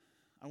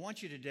I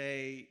want you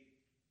today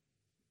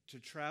to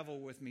travel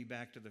with me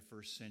back to the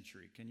first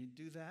century. Can you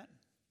do that?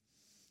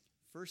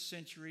 First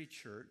century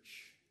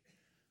church.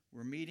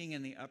 We're meeting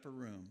in the upper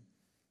room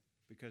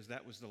because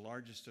that was the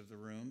largest of the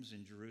rooms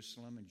in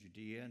Jerusalem and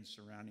Judea and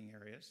surrounding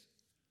areas.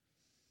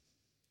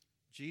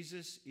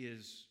 Jesus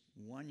is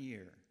 1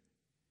 year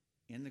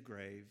in the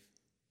grave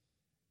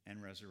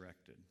and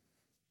resurrected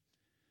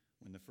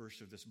when the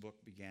first of this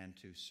book began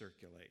to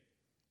circulate.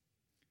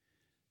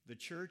 The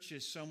church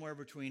is somewhere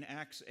between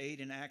Acts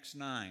 8 and Acts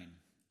 9.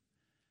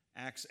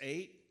 Acts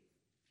 8,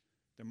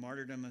 the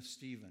martyrdom of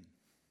Stephen,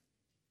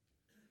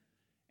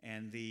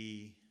 and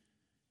the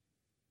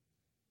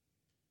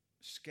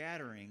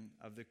scattering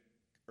of the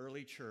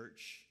early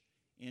church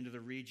into the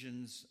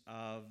regions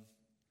of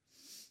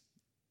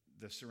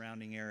the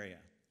surrounding area.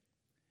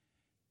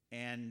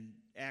 And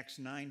Acts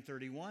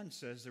 9:31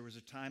 says there was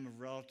a time of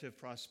relative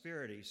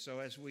prosperity. So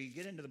as we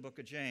get into the book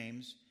of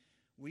James,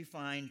 we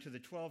find to the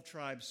 12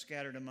 tribes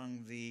scattered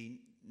among the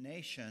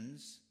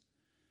nations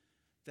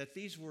that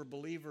these were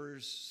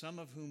believers, some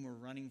of whom were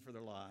running for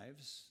their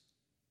lives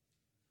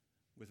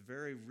with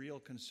very real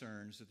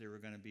concerns that they were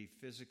going to be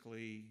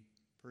physically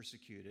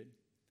persecuted,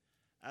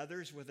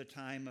 others with a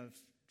time of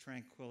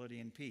tranquility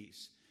and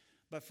peace.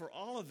 But for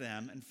all of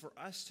them, and for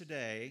us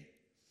today,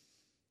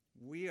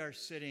 we are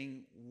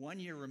sitting 1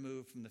 year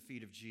removed from the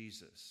feet of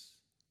Jesus.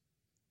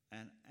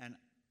 And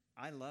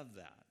I love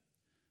that.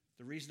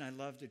 The reason I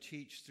love to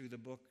teach through the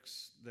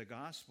books, the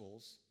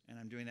Gospels, and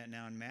I'm doing that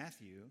now in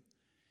Matthew,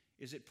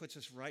 is it puts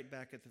us right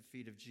back at the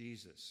feet of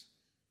Jesus.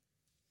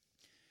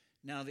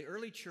 Now, the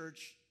early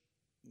church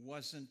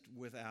wasn't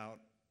without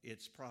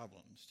its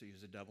problems, to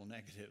use a double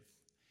negative.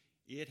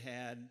 It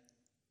had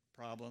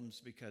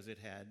problems because it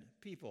had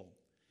people.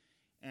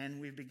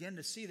 And we begin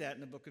to see that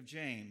in the book of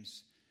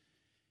James.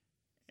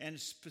 And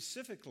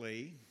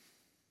specifically,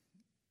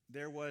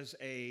 there was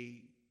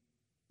a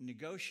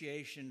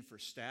negotiation for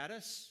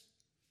status,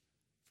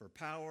 for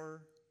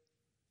power,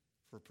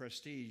 for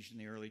prestige in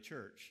the early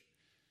church.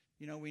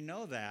 You know, we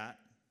know that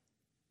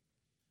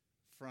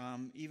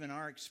from even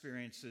our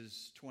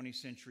experiences 20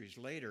 centuries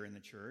later in the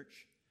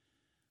church.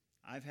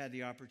 I've had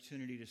the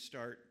opportunity to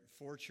start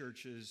 4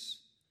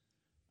 churches.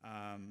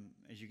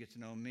 As you get to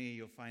know me,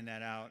 you'll find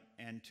that out.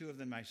 And 2 of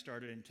them I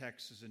started in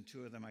Texas, and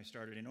 2 of them I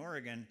started in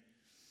Oregon.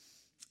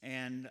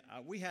 And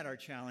we had our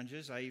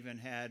challenges. I even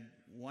had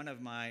one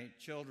of my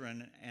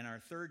children in our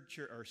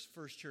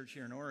first church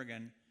here in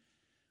Oregon.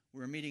 We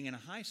were meeting in a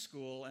high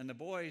school, and the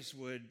boys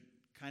would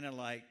kind of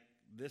like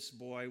this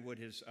boy would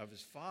of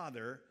his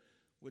father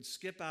would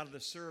skip out of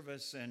the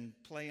service and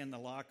play in the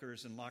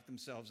lockers and lock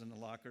themselves in the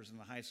lockers in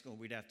the high school.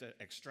 We'd have to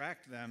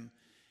extract them.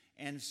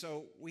 And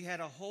so we had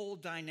a whole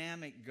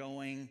dynamic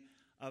going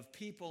of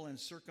people and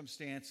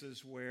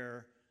circumstances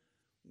where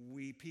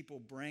people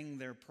bring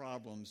their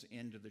problems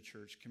into the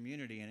church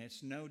community, and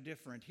it's no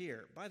different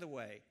here. By the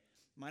way,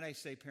 might I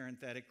say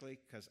parenthetically,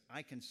 because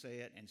I can say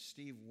it and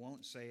Steve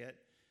won't say it,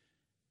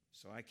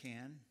 so I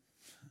can.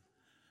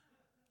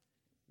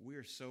 We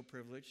are so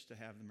privileged to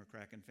have the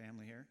McCracken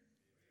family here.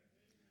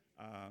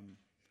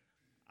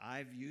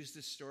 I've used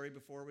this story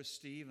before with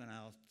Steve, and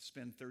I'll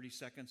spend 30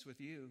 seconds with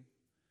you.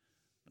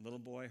 A little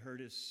boy heard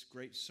his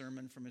great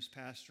sermon from his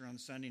pastor on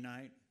Sunday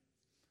night,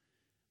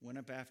 went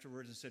up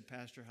afterwards and said,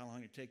 "Pastor, how long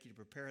did it take you to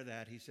prepare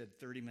that?" He said,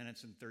 30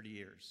 minutes and 30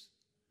 years.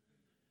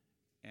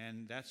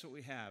 And that's what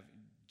we have.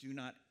 Do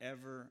not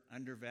ever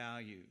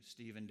undervalue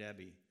Steve and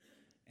Debbie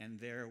and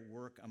their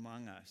work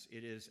among us.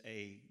 It is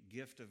a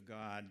gift of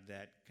God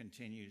that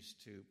continues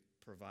to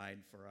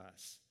provide for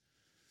us.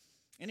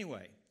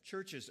 Anyway,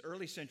 churches,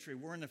 early century,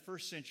 we're in the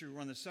first century,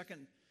 we're on the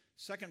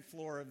second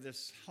floor of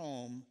this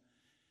home.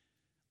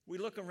 We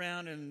look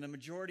around, and the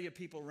majority of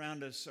people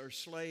around us are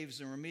slaves,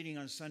 and we're meeting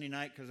on Sunday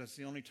night because that's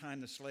the only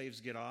time the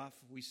slaves get off.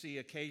 We see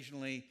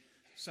occasionally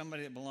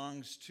somebody that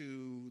belongs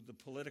to the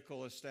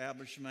political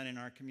establishment in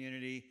our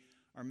community,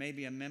 or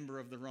maybe a member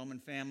of the Roman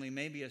family,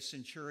 maybe a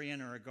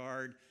centurion or a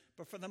guard.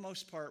 But for the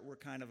most part, we're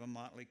kind of a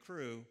motley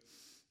crew.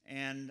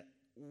 And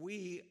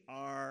we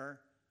are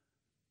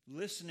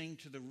listening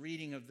to the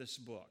reading of this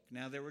book.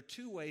 Now, there were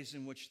 2 ways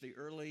in which the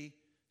early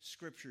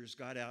scriptures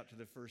got out to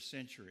the first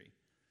century.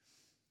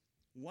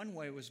 One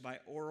way was by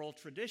oral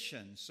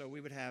tradition. So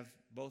we would have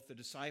both the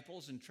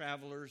disciples and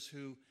travelers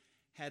who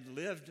had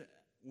lived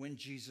when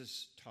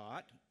Jesus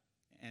taught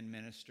and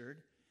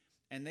ministered,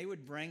 and they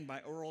would bring by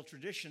oral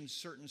tradition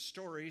certain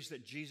stories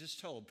that Jesus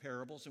told,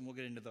 parables, and we'll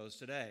get into those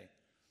today.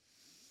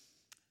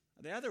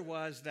 The other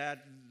was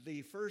that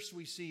the first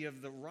we see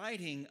of the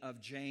writing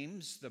of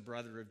James, the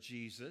brother of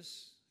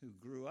Jesus, who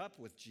grew up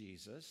with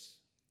Jesus,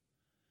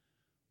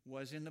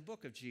 was in the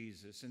book of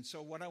Jesus. And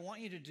so what I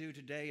want you to do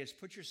today is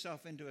put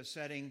yourself into a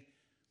setting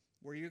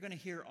where you're going to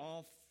hear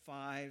all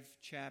 5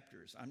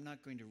 chapters. I'm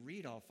not going to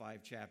read all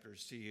 5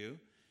 chapters to you,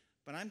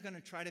 but I'm going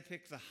to try to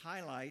pick the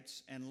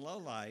highlights and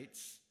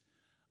lowlights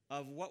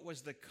of what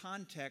was the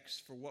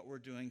context for what we're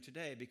doing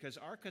today. Because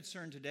our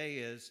concern today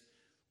is,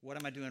 what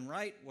am I doing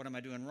right? What am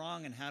I doing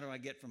wrong? And how do I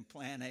get from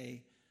plan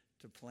A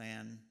to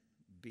plan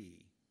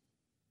B?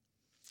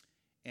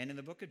 And in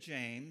the book of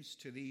James,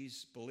 to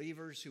these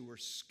believers who were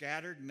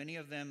scattered, many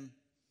of them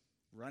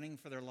running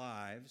for their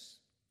lives,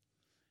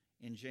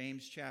 in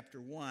James chapter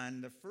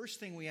 1, the first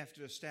thing we have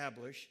to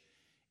establish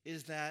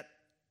is that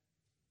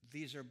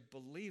these are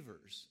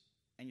believers.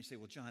 And you say,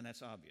 well, John,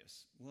 that's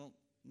obvious. Well,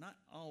 not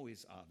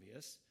always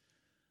obvious.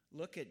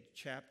 Look at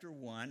chapter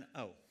 1.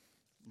 Oh,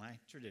 my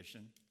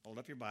tradition. Hold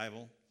up your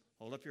Bible.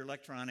 Hold up your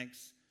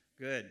electronics.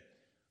 Good.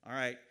 All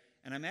right.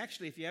 And I'm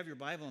actually, if you have your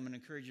Bible, I'm going to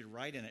encourage you to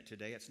write in it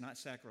today. It's not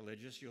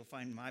sacrilegious. You'll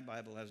find my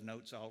Bible has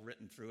notes all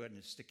written through it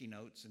and sticky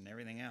notes and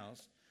everything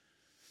else.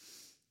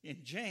 In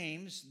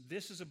James,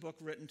 this is a book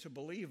written to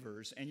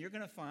believers, and you're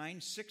going to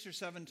find 6 or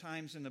 7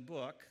 times in the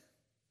book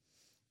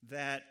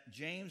that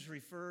James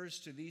refers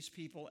to these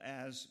people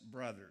as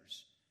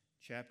brothers.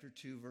 Chapter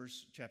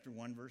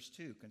 1, verse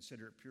 2,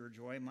 consider it pure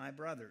joy, my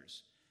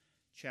brothers.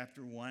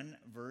 Chapter 1,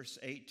 verse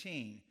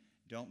 18,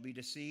 don't be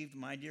deceived,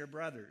 my dear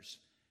brothers.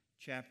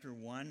 Chapter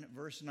 1,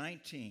 verse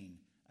 19,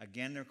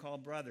 again they're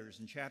called brothers.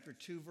 In chapter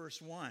 2,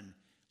 verse 1,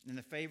 in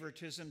the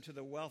favoritism to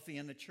the wealthy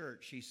in the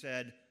church, he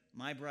said,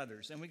 my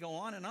brothers. And we go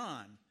on and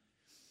on.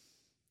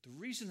 The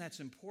reason that's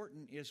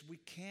important is we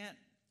can't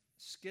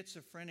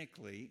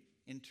schizophrenically,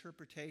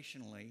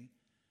 interpretationally,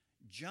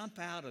 jump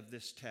out of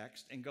this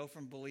text and go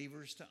from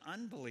believers to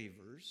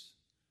unbelievers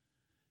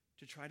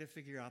to try to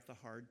figure out the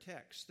hard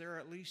text. There are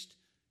at least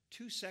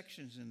 2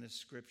 sections in this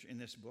scripture, in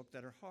this book,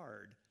 that are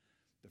hard.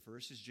 The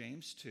first is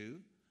James 2,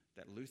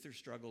 that Luther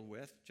struggled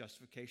with,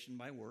 justification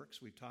by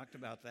works. We've talked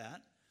about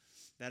that.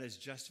 That is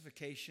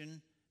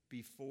justification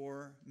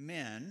before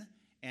men,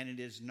 and it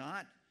is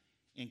not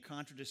in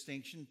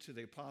contradistinction to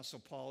the Apostle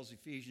Paul's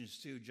Ephesians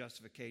 2,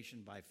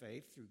 justification by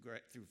faith,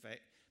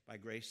 by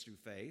grace through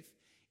faith.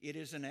 It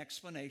is an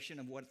explanation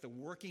of what the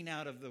working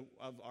out of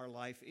our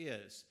life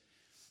is.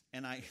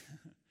 And I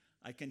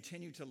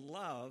continue to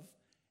love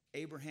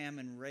Abraham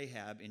and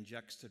Rahab in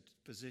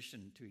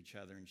juxtaposition to each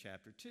other in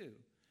chapter 2,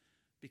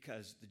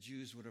 because the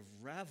Jews would have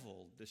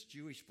reveled, this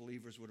Jewish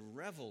believers would have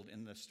reveled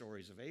in the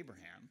stories of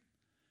Abraham,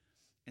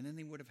 and then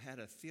they would have had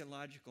a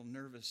theological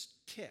nervous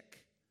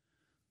tick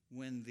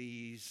when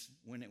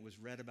it was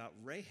read about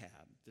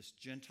Rahab, this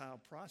Gentile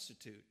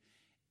prostitute.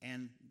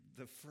 And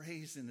the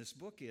phrase in this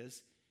book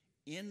is,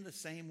 in the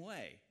same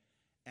way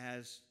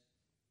as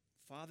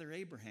Father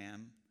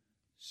Abraham,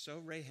 so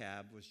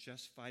Rahab was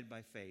justified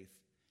by faith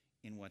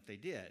in what they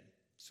did.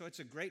 So it's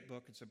a great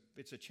book.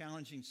 It's a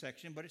challenging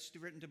section, but it's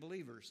written to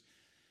believers.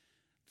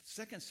 The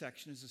second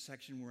section is the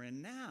section we're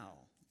in now,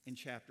 in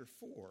chapter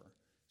 4.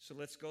 So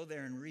let's go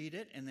there and read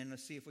it, and then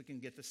let's see if we can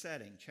get the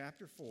setting.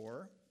 Chapter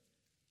 4.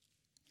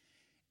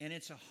 And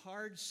it's a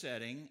hard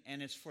setting,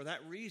 and it's for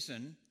that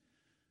reason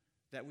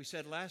that we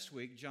said last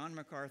week, John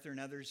MacArthur and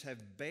others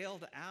have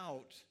bailed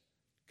out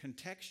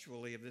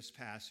contextually of this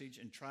passage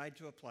and tried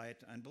to apply it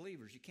to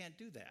unbelievers. You can't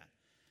do that.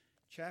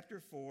 Chapter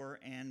 4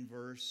 and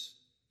verse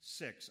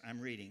 6, I'm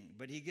reading.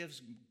 But he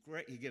gives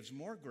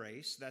more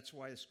grace. That's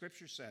why the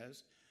scripture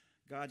says,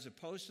 God's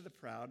opposed to the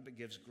proud, but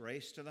gives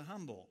grace to the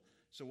humble.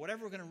 So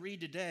whatever we're going to read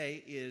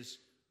today is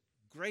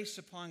grace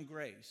upon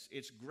grace.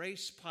 It's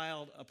grace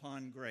piled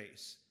upon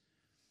grace.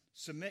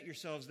 Submit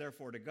yourselves,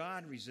 therefore, to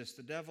God. Resist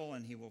the devil,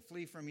 and he will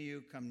flee from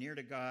you. Come near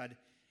to God,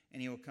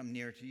 and he will come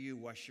near to you.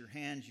 Wash your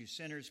hands, you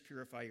sinners.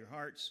 Purify your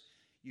hearts,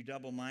 you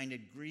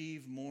double-minded.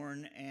 Grieve,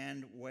 mourn,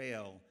 and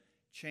wail.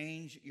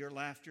 Change your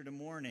laughter to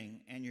mourning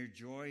and your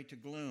joy to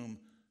gloom.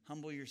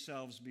 Humble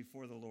yourselves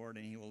before the Lord,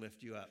 and he will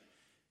lift you up.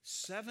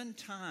 7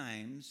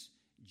 times,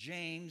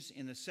 James,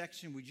 in the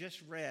section we just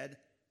read,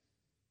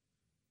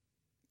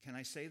 can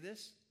I say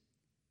this?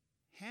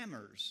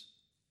 Hammers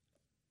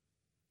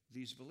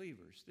these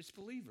believers. It's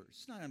believers.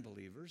 It's not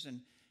unbelievers.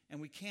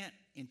 And we can't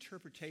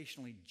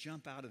interpretationally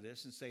jump out of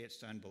this and say it's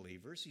to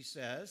unbelievers. He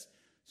says,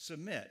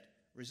 submit,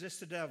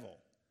 resist the devil,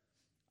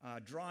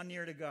 draw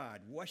near to God,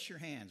 wash your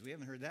hands. We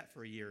haven't heard that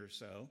for a year or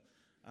so.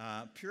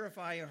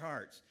 Purify your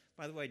hearts.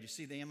 By the way, did you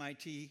see the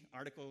MIT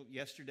article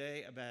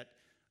yesterday about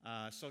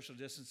social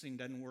distancing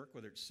doesn't work,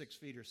 whether it's 6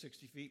 feet or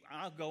 60 feet?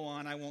 I'll go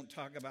on. I won't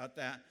talk about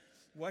that.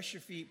 Wash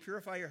your feet,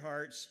 purify your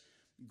hearts,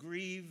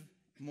 grieve,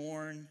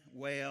 mourn,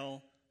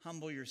 wail,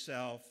 humble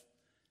yourself,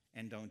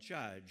 and don't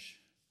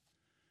judge.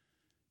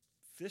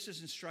 This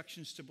is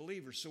instructions to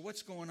believers. So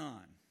what's going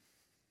on?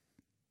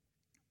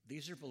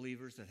 These are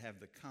believers that have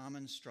the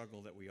common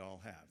struggle that we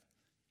all have.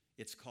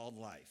 It's called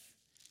life.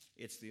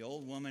 It's the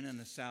old woman in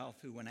the South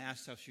who, when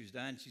asked how she's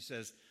done, she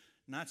says,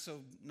 not so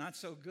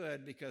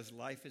good, because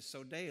life is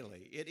so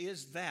daily. It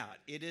is that.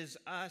 It is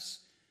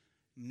us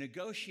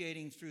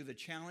negotiating through the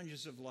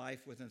challenges of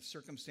life within the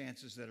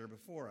circumstances that are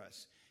before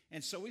us.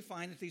 And so we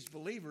find that these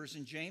believers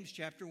in James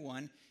chapter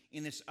 1,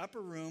 in this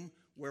upper room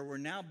where we're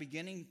now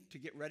beginning to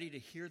get ready to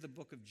hear the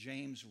book of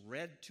James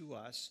read to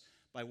us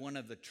by one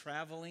of the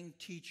traveling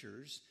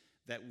teachers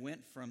that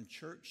went from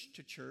church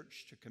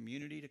to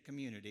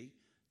community,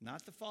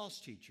 not the false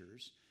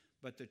teachers,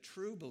 but the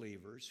true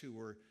believers who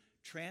were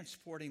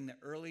transporting the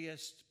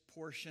earliest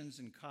portions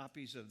and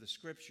copies of the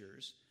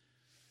scriptures.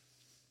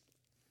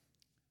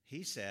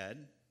 He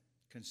said,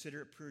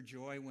 Consider it pure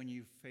joy when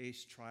you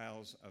face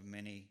trials of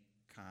many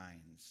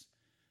kinds,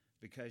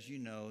 because you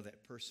know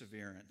that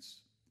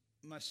perseverance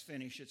must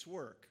finish its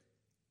work,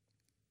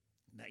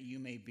 that you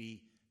may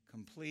be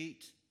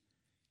complete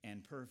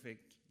and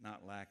perfect,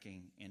 not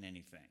lacking in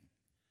anything.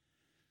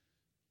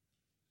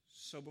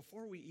 So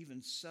before we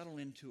even settle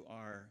into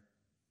our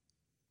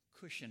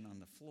cushion on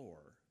the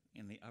floor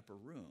in the upper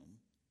room,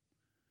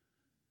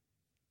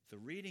 the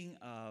reading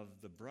of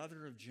the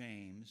brother of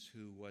James,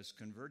 who was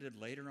converted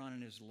later on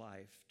in his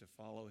life to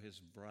follow his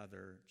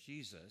brother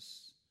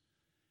Jesus,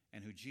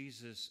 and who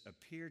Jesus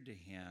appeared to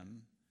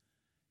him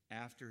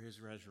after his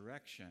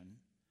resurrection,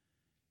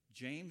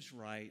 James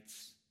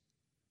writes,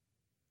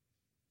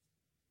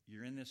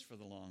 you're in this for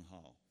the long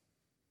haul.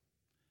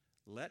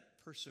 Let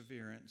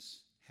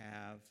perseverance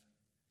have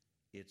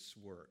its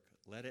work.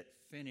 Let it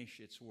finish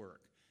its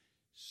work.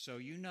 So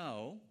you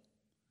know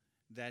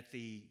that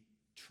the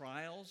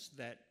trials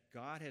that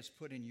God has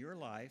put in your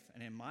life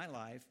and in my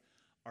life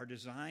are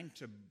designed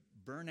to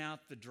burn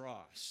out the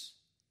dross,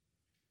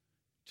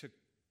 to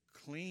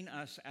clean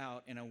us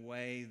out in a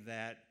way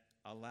that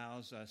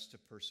allows us to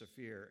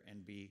persevere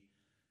and be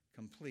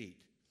complete.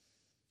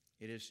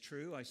 It is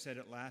true, I said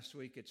it last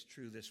week, it's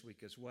true this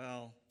week as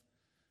well.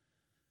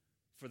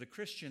 For the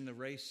Christian, the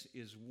race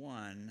is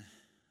won,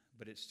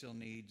 but it still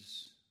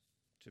needs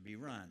to be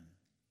run.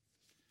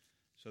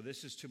 So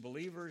this is to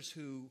believers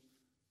who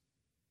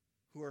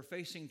are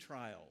facing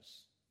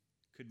trials.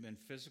 Could have been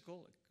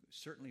physical, it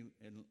certainly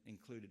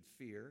included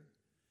fear.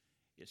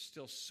 It's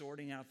still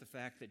sorting out the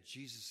fact that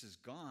Jesus is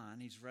gone,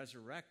 he's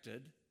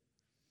resurrected.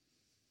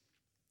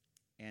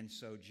 And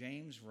so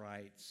James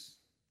writes,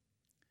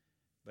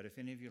 but if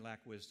any of you lack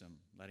wisdom,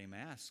 let him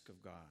ask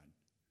of God,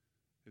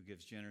 who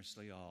gives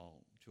generously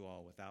to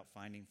all without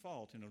finding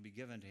fault, and it'll be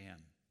given to him.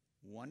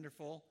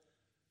 Wonderful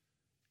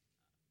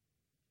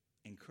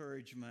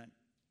encouragement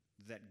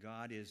that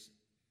God is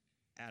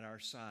at our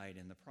side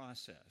in the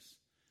process.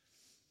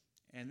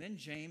 And then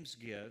James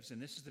gives,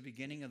 and this is the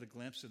beginning of the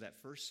glimpse of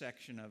that first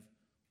section of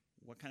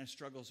what kind of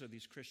struggles are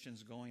these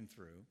Christians going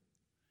through.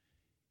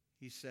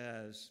 He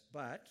says,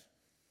 but,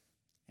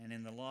 and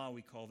in the law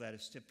we call that a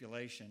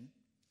stipulation,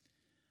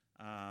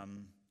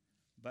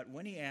 but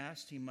when he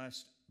asked, he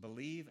must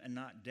believe and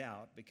not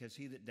doubt, because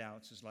he that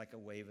doubts is like a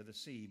wave of the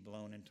sea,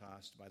 blown and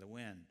tossed by the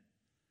wind.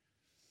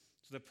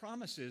 So the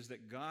promise is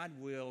that God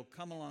will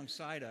come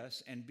alongside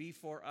us and be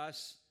for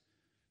us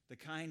the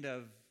kind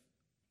of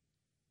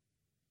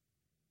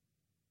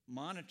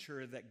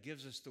monitor that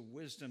gives us the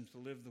wisdom to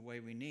live the way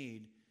we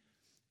need,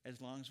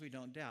 as long as we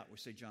don't doubt. We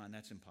say, John,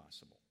 that's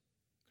impossible,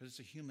 because it's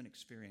a human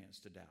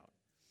experience to doubt.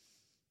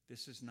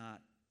 This is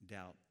not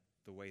doubt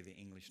the way the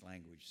English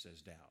language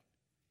says doubt.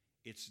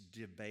 It's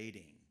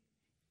debating.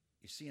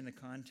 You see, in the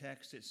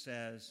context, it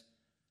says,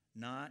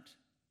 not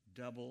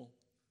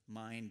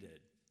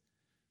double-minded.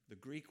 The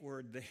Greek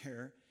word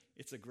there,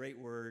 it's a great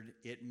word.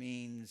 It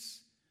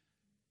means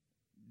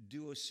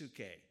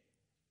duosuke.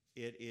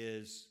 It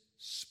is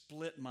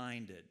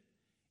split-minded.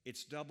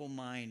 It's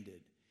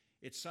double-minded.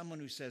 It's someone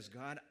who says,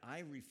 God,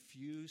 I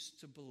refuse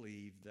to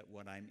believe that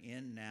what I'm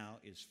in now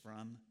is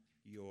from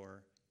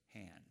your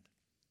hand.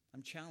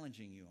 I'm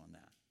challenging you on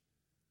that.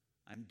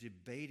 I'm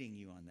debating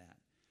you on that.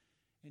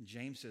 And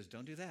James says,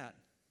 don't do that.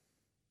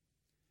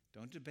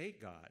 Don't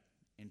debate God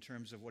in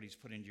terms of what he's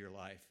put into your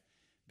life,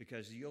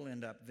 because you'll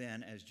end up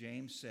then, as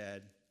James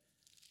said,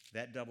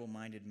 that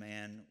double-minded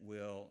man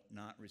will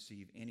not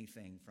receive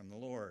anything from the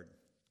Lord.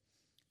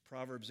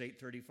 Proverbs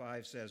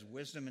 8:35 says,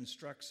 wisdom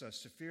instructs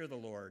us to fear the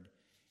Lord,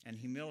 and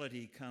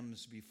humility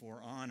comes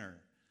before honor.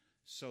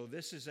 So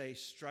this is a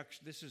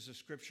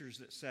scriptures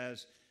that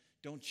says,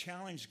 don't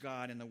challenge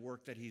God in the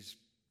work that he's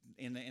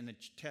in the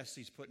test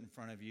he's put in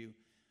front of you,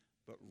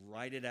 but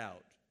write it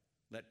out.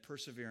 Let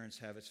perseverance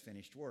have its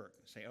finished work.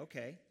 Say,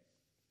 okay,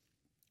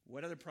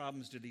 what other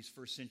problems did these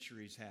first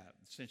century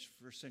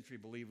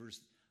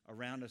believers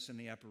around us in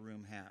the upper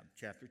room have?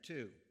 Chapter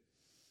 2.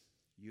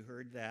 You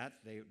heard that.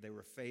 They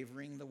were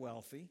favoring the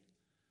wealthy,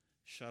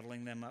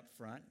 shuttling them up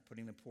front,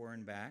 putting the poor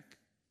in back.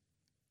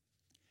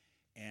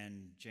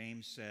 And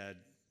James said,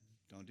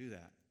 don't do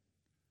that.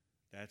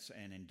 That's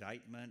an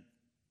indictment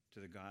to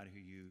the God who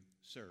you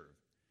serve.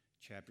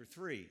 Chapter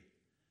 3,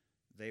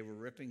 they were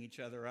ripping each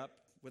other up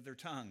with their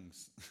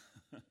tongues.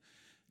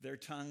 Their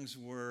tongues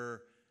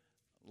were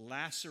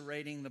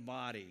lacerating the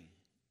body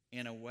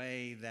in a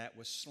way that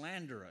was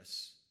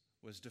slanderous,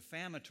 was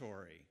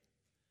defamatory.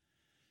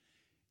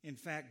 In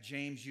fact,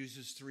 James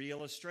uses 3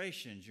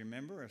 illustrations. You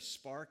remember? A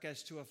spark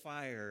as to a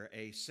fire,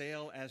 a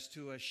sail as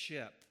to a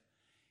ship.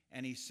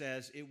 And he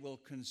says, it will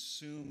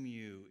consume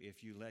you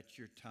if you let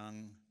your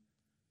tongue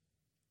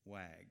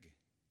wag.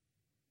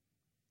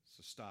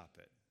 So stop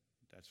it.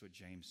 That's what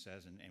James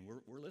says. And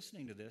we're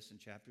listening to this in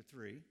chapter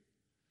 3.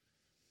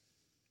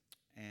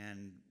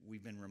 And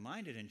we've been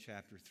reminded in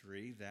chapter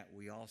 3 that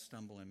we all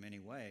stumble in many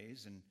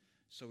ways. And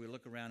so we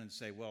look around and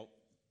say, well,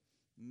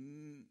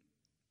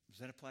 does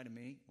that apply to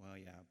me? Well,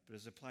 yeah. But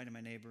does it apply to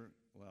my neighbor?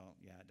 Well,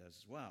 yeah, it does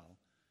as well.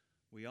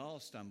 We all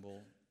stumble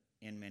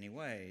in many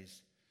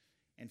ways.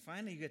 And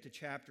finally, you get to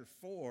chapter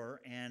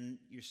 4, and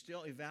you're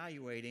still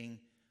evaluating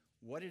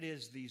what it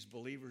is these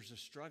believers are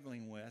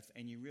struggling with,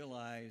 and you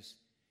realize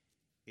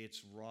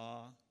it's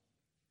raw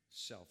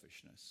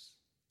selfishness.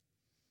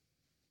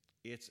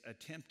 It's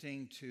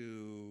attempting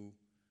to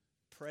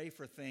pray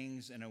for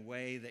things in a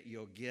way that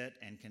you'll get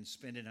and can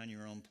spend it on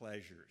your own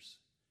pleasures.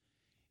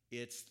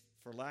 It's,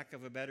 for lack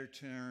of a better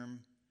term,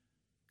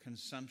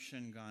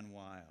 consumption gone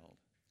wild.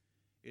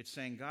 It's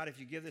saying, God, if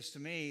you give this to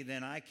me,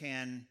 then I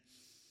can...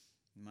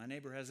 My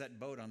neighbor has that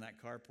boat on that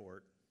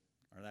carport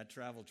or that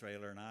travel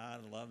trailer, and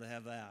I'd love to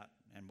have that.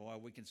 And boy,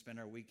 we can spend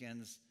our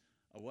weekends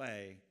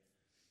away.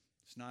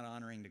 It's not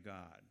honoring to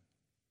God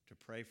to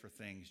pray for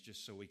things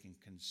just so we can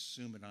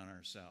consume it on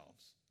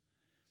ourselves.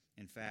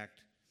 In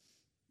fact,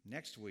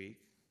 next week,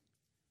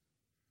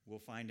 we'll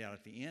find out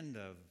at the end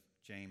of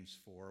James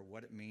 4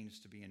 what it means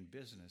to be in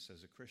business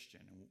as a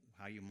Christian and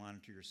how you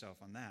monitor yourself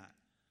on that.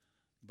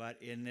 But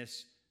in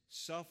this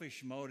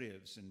selfish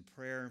motives and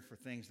prayer for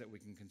things that we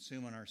can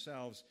consume on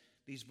ourselves,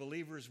 these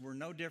believers were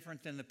no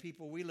different than the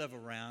people we live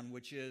around,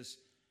 which is,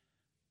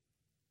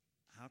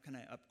 how can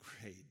I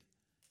upgrade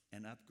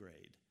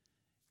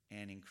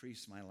and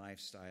increase my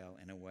lifestyle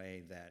in a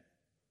way that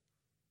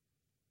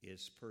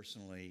is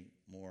personally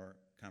more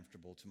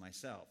comfortable to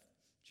myself?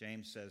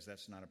 James says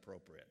that's not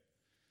appropriate.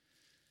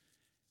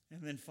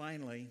 And then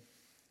finally,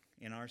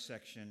 in our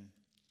section,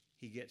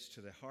 he gets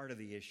to the heart of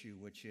the issue,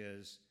 which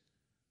is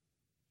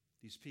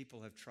these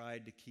people have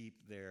tried to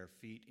keep their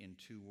feet in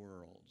two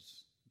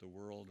worlds, the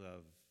world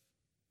of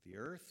the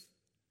earth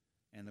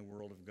and the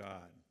world of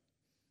God,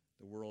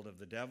 the world of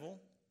the devil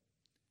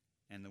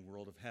and the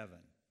world of heaven.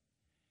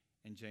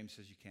 And James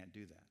says you can't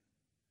do that.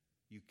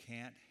 You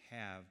can't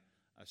have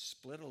a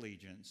split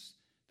allegiance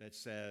that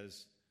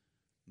says,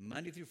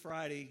 Monday through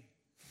Friday,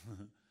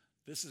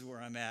 this is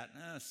where I'm at.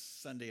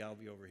 Sunday I'll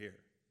be over here.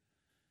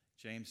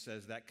 James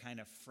says that kind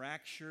of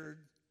fractured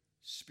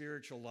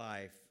spiritual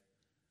life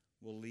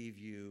will leave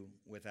you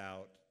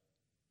without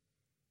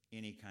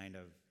any kind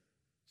of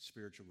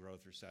spiritual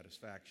growth or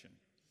satisfaction.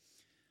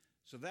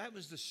 So that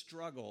was the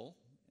struggle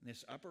in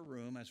this upper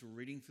room as we're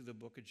reading through the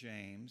book of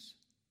James.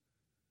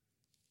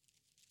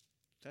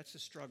 That's the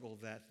struggle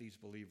that these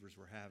believers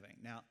were having.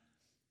 Now,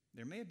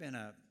 there may have been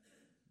a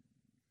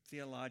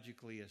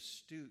theologically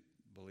astute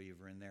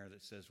believer in there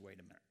that says, wait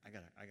a minute, I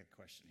got a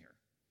question here.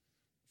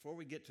 Before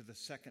we get to the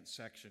second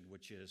section,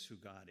 which is who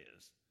God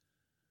is,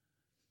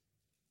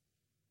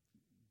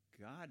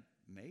 God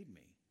made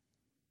me.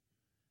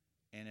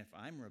 And if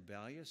I'm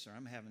rebellious or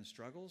I'm having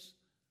struggles,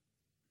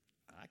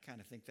 I kind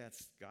of think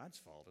that's God's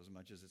fault as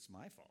much as it's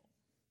my fault.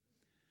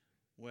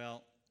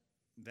 Well,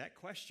 that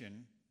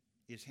question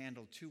is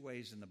handled two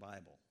ways in the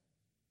Bible.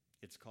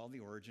 It's called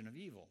the origin of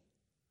evil.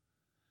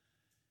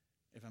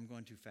 If I'm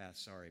going too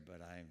fast, sorry,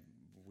 but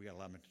we got a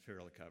lot of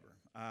material to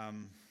cover.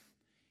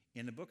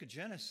 In the book of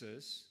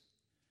Genesis,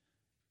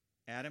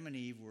 Adam and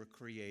Eve were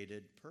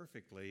created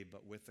perfectly,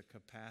 but with the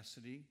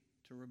capacity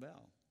to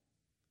rebel.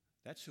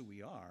 That's who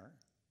we are.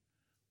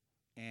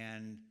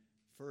 And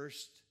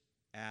first,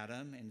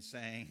 Adam in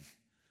saying,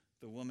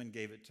 the woman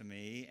gave it to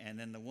me, and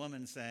then the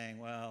woman saying,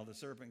 well, the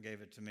serpent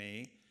gave it to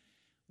me,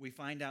 we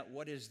find out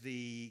what is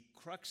the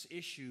crux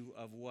issue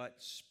of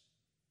what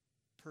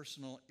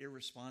personal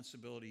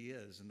irresponsibility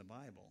is in the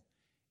Bible.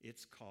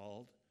 It's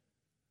called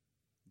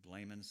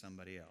blaming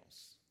somebody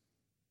else,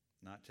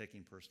 not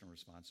taking personal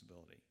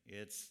responsibility.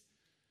 It's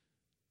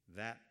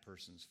that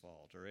person's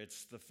fault, or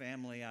it's the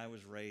family I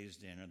was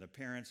raised in, or the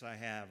parents I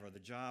have, or the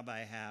job I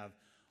have,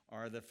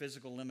 or the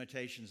physical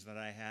limitations that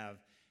I have,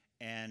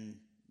 and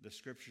the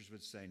scriptures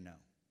would say no.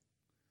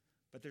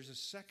 But there's a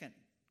second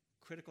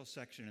critical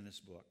section in this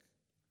book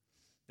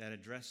that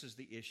addresses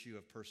the issue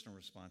of personal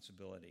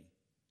responsibility.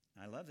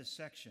 I love this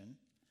section.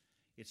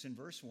 It's in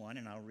verse 1,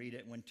 and I'll read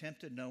it. When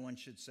tempted, no one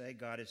should say,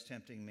 God is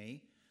tempting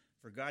me,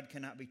 for God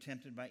cannot be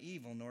tempted by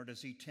evil, nor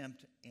does he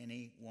tempt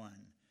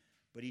anyone.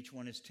 But each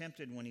one is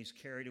tempted when he's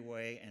carried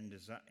away and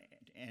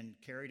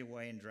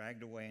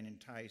dragged away and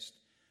enticed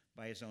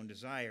by his own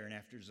desire. And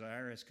after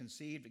desire is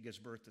conceived, it gives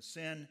birth to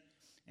sin,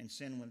 and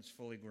sin, when it's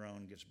fully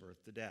grown, gives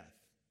birth to death.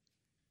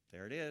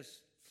 There it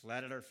is,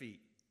 flat at our feet.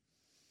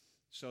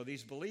 So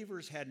these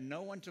believers had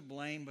no one to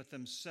blame but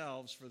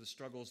themselves for the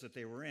struggles that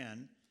they were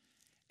in.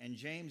 And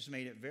James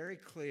made it very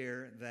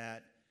clear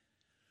that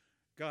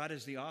God,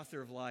 as the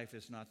author of life,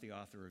 is not the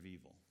author of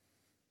evil.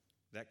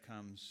 That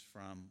comes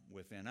from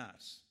within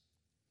us.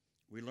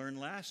 We learned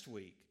last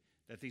week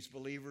that these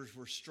believers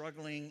were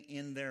struggling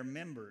in their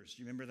members.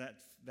 Do you remember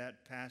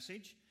that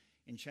passage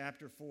in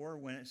chapter 4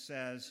 when it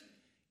says,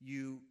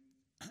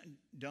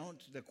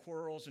 the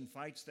quarrels and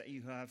fights that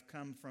you have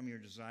come from your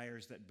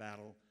desires that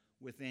battle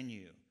within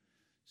you.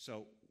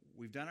 So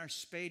we've done our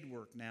spade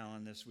work now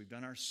on this. We've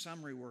done our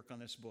summary work on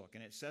this book.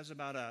 And it says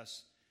about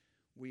us,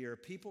 we are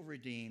people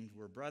redeemed.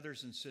 We're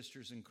brothers and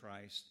sisters in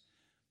Christ,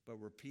 but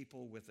we're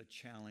people with a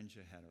challenge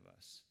ahead of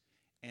us.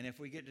 And if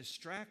we get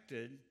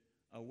distracted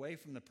away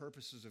from the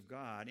purposes of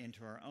God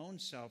into our own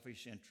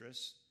selfish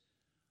interests,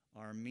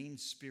 our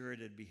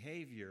mean-spirited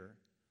behavior,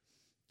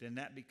 then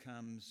that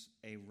becomes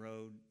a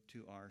road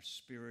to our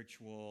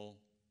spiritual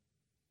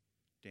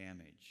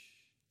damage.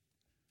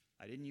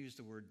 I didn't use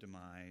the word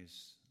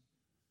demise,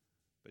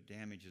 but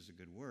damage is a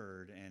good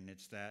word, and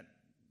it's that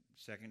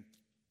 2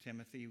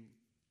 Timothy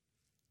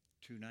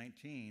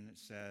 2:19 that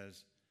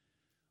says,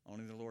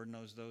 only the Lord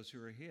knows those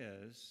who are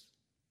his,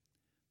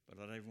 but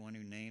let everyone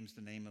who names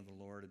the name of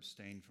the Lord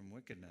abstain from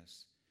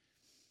wickedness.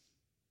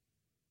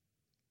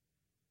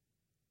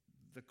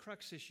 The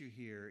crux issue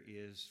here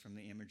is from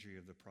the imagery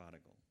of the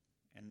prodigal,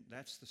 and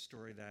that's the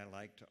story that I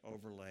like to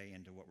overlay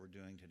into what we're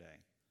doing today.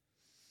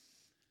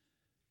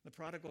 The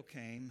prodigal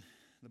came,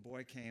 the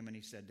boy came, and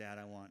he said, Dad,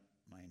 I want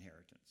my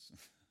inheritance.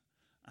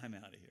 I'm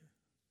out of here.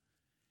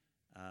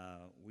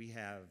 We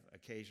have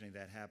occasionally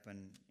that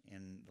happen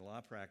in the law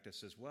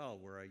practice as well,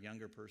 where a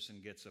younger person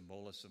gets a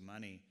bolus of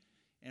money,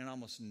 and it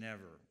almost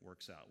never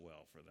works out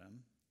well for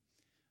them.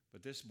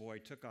 But this boy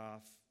took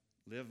off,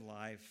 lived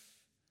life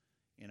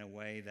in a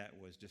way that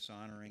was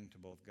dishonoring to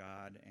both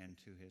God and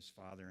to his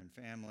father and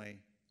family,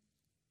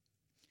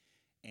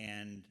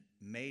 and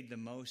made the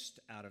most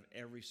out of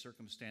every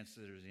circumstance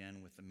that he was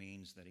in with the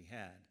means that he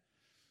had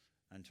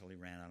until he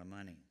ran out of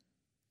money.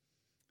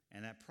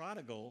 And that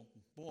prodigal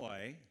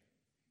boy,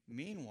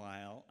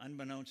 meanwhile,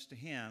 unbeknownst to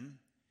him,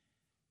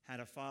 had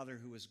a father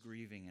who was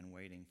grieving and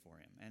waiting for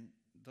him. And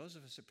those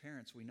of us as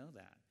parents, we know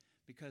that,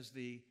 because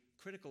the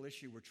critical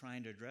issue we're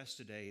trying to address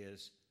today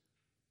is,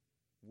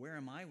 where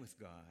am I with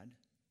God?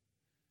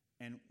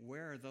 And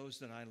where are those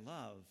that I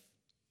love?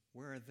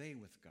 Where are they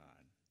with God?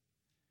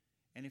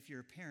 And if you're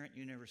a parent,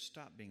 you never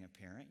stop being a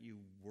parent. You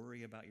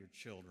worry about your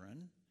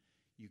children.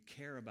 You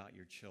care about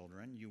your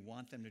children. You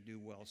want them to do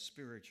well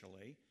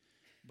spiritually.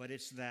 But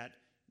it's that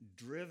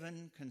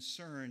driven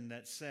concern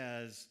that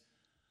says,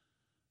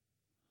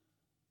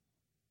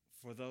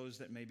 for those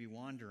that may be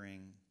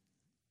wandering,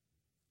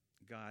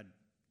 God,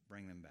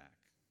 bring them back.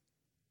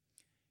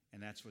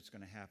 And that's what's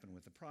going to happen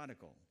with the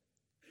prodigal.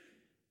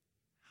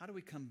 How do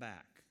we come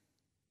back?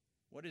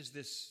 What is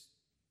this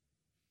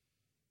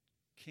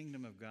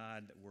kingdom of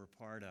God that we're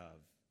part of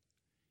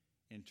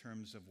in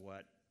terms of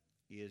what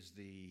is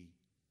the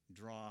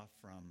draw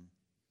from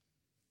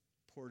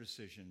poor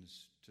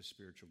decisions to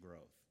spiritual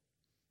growth?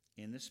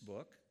 In this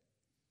book,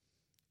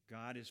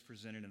 God is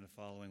presented in the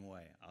following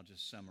way. I'll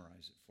just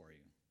summarize it for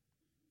you.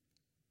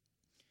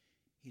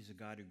 He's a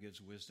God who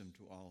gives wisdom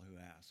to all who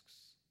asks,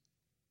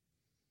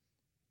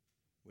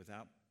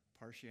 without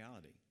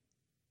partiality,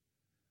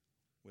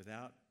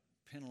 without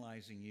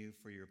penalizing you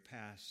for your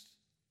past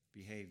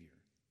behavior.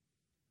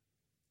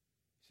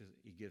 He says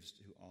he gives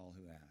to all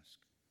who ask.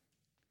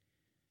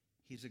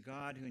 He's a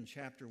God who in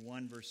chapter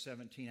 1, verse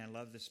 17, I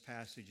love this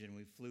passage, and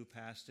we flew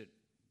past it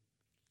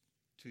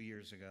 2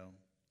 years ago,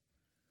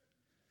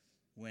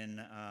 when,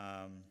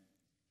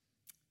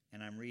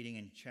 and I'm reading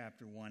in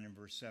chapter 1 and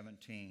verse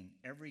 17,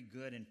 every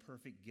good and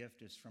perfect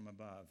gift is from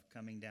above,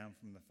 coming down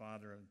from the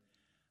Father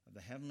of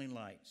the heavenly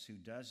lights, who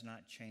does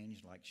not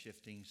change like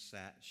shifting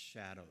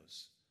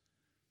shadows.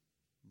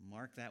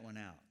 Mark that one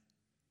out.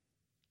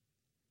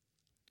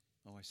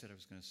 Oh, I said I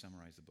was going to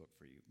summarize the book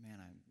for you. Man,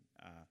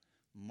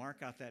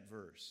 mark out that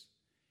verse.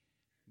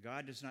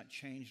 God does not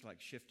change like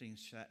shifting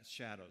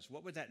shadows.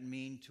 What would that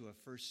mean to a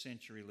first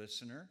century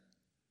listener?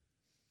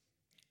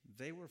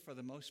 They were, for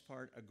the most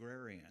part,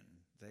 agrarian.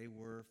 They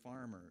were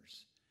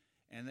farmers.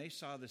 And they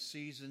saw the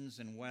seasons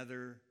and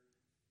weather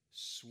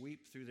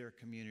sweep through their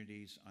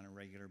communities on a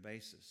regular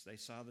basis. They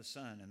saw the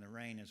sun and the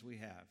rain as we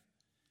have.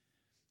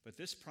 But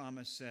this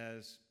promise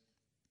says,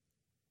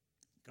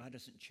 God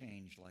doesn't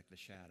change like the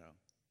shadow.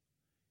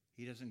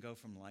 He doesn't go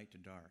from light to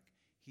dark.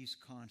 He's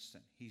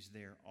constant. He's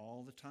there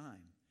all the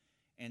time.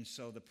 And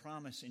so the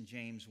promise in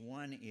James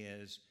 1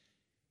 is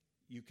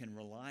you can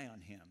rely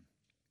on him.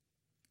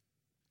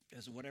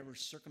 Because whatever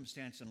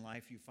circumstance in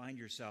life you find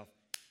yourself,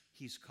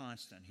 he's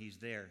constant. He's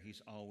there.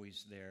 He's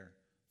always there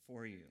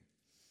for you.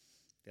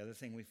 The other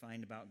thing we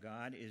find about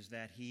God is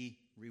that he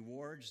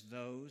rewards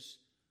those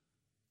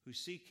who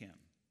seek him.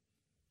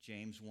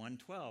 James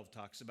 1:12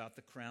 talks about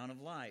the crown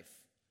of life.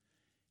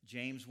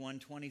 James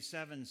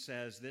 1:27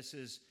 says this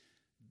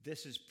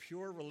is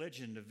pure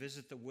religion, to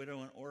visit the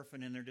widow and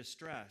orphan in their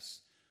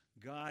distress.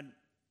 God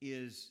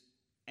is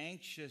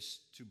anxious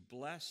to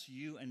bless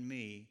you and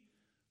me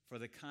for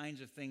the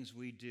kinds of things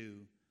we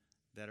do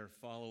that are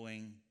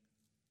following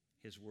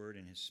his word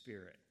and his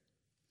spirit.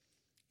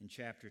 In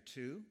chapter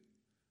 2,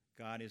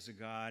 God is a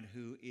God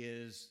who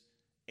is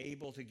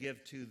able to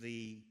give to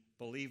the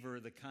believer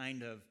the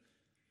kind of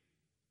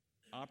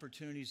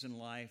opportunities in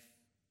life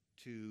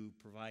to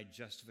provide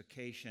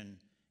justification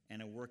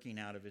and a working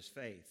out of his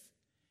faith.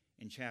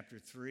 In chapter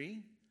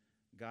 3,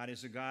 God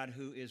is a God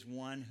who is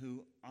one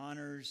who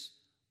honors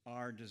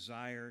our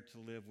desire to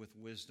live with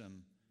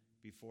wisdom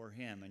before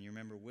him. And you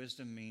remember,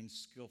 wisdom means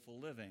skillful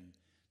living,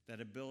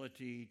 that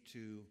ability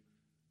to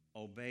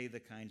obey the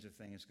kinds of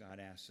things God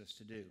asks us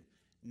to do.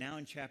 Now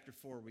in chapter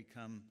 4,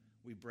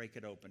 we break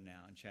it open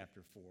now in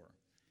chapter 4.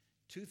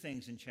 Two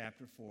things in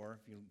chapter 4,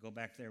 if you go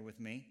back there with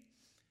me.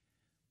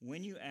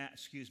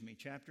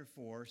 Chapter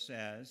 4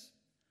 says,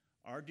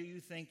 Or do you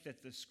think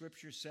that the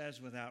Scripture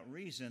says without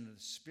reason that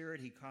the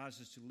Spirit he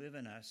causes to live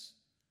in us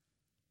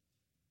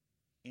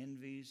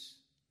envies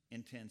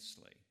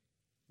intensely?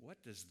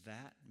 What does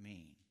that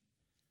mean?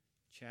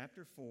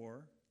 Chapter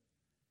 4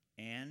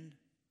 and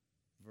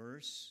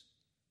verse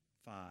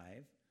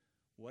 5.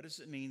 What does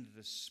it mean that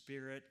the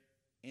Spirit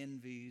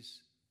envies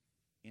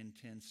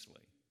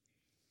intensely?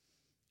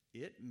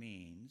 It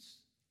means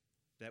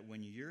that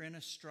when you're in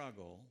a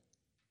struggle,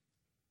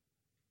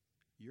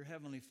 your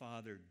Heavenly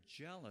Father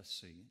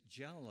jealously,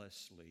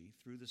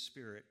 through the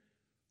Spirit,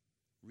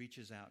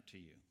 reaches out to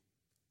you.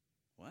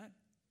 What?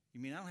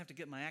 You mean I don't have to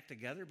get my act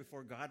together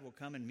before God will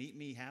come and meet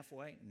me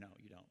halfway? No,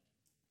 you don't.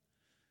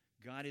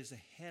 God is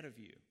ahead of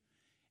you.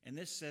 And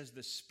this says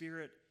the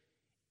Spirit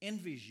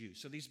envies you.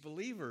 So these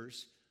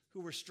believers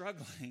who were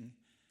struggling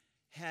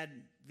had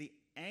the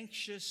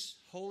anxious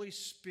Holy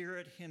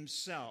Spirit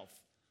himself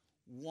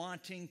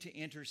wanting to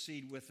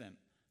intercede with them.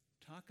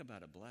 Talk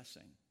about a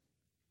blessing.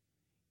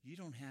 You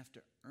don't have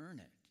to earn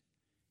it.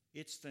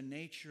 It's the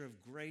nature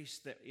of grace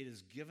that it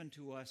is given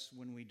to us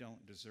when we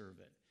don't deserve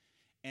it.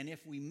 And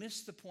if we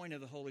miss the point of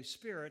the Holy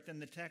Spirit, then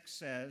the text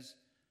says,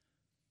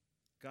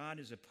 God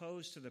is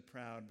opposed to the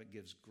proud but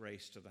gives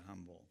grace to the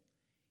humble.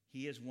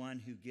 He is one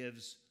who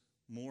gives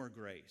more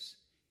grace.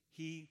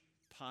 He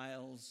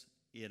piles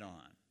it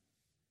on.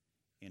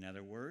 In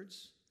other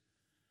words,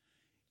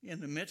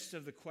 in the midst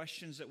of the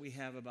questions that we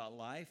have about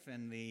life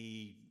and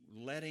the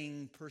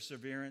letting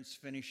perseverance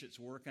finish its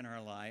work in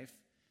our life,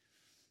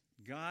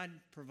 God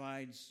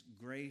provides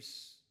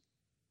grace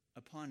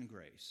upon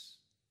grace.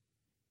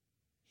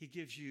 He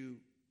gives you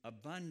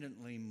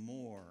abundantly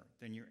more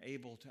than you're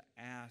able to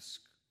ask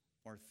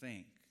or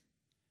think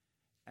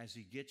as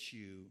he gets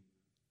you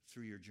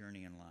through your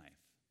journey in life.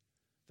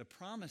 The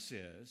promise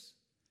is,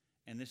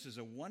 and this is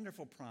a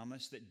wonderful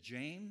promise that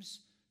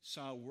James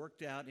saw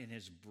worked out in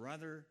his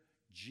brother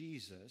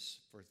Jesus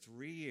for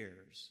 3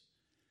 years,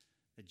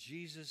 that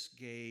Jesus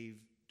gave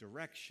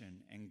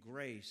direction and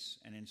grace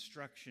and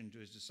instruction to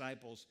his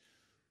disciples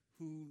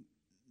who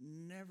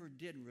never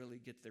did really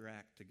get their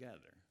act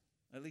together.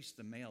 At least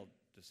the male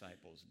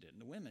disciples didn't.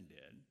 The women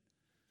did.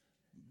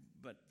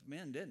 But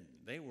men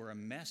didn't. They were a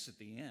mess at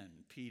the end.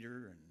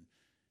 Peter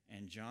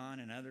and John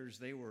and others,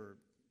 they were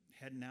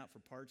heading out for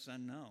parts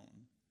unknown.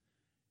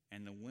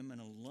 And the women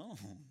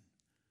alone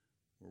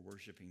were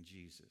worshiping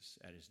Jesus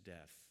at his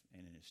death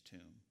and in his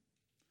tomb.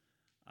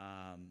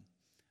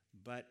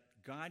 But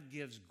God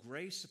gives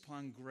grace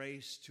upon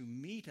grace to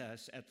meet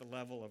us at the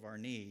level of our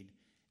need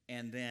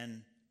and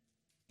then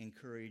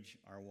encourage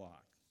our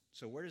walk.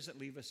 So where does it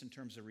leave us in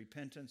terms of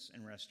repentance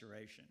and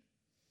restoration?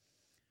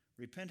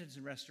 Repentance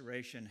and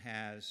restoration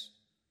has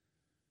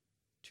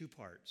two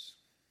parts.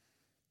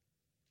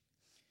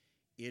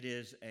 It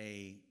is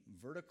a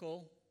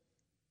vertical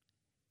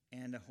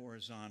and a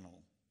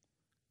horizontal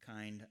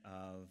kind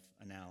of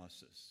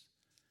analysis.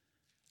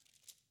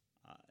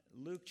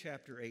 Luke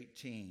chapter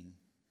 18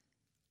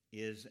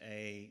 is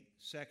a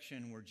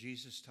section where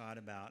Jesus taught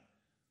about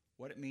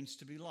what it means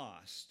to be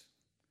lost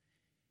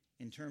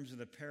in terms of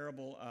the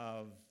parable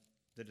of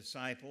the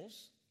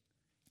disciples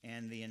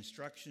and the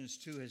instructions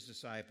to his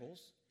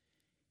disciples.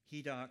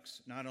 He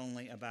talks not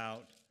only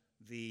about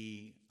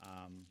the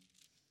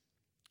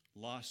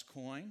lost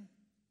coin,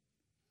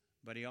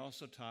 but he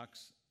also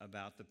talks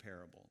about the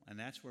parable. And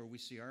that's where we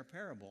see our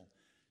parable.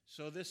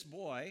 So this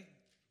boy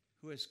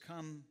who has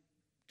come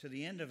to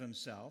the end of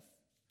himself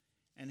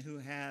and who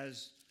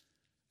has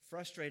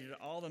frustrated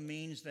all the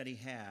means that he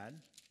had,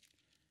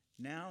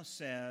 now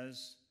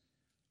says,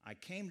 I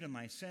came to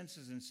my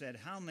senses and said,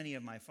 how many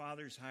of my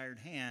father's hired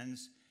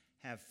hands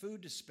have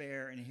food to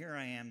spare, and here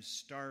I am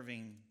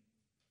starving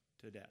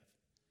to death.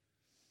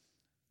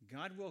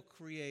 God will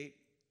create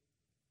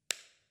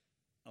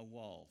a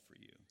wall for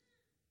you.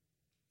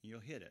 You'll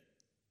hit it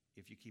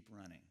if you keep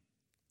running.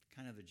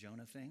 Kind of the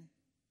Jonah thing.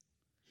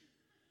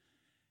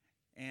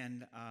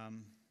 And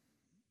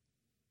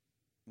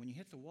when you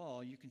hit the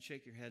wall, you can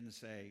shake your head and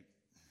say,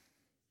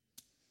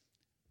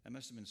 that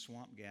must have been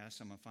swamp gas.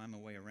 I'm going to find my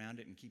way around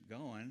it and keep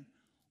going.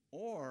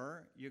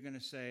 Or you're going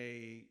to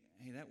say,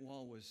 hey, that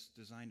wall was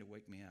designed to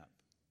wake me up.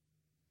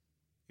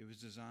 It was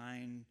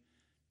designed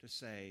to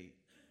say,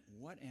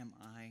 what am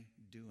I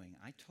doing?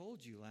 I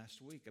told you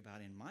last week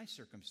about in my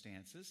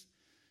circumstances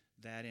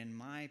that in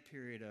my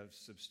period of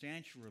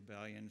substantial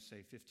rebellion,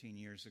 say 15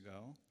 years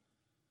ago,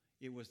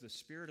 it was the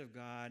Spirit of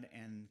God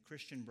and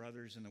Christian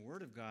brothers and the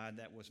Word of God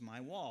that was my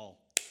wall.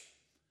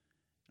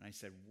 And I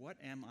said, what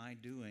am I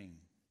doing?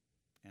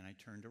 And I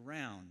turned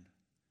around.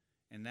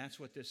 And that's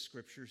what this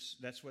scripture,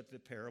 that's what the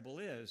parable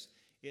is.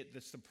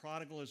 The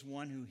prodigal is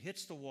one who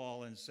hits the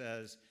wall and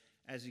says,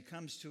 as he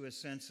comes to his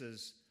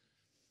senses,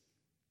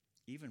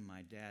 even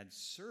my dad's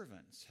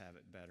servants have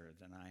it better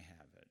than I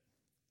have it.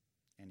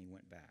 And he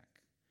went back.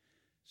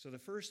 So the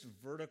first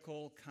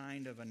vertical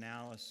kind of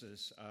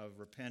analysis of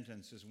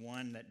repentance is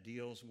one that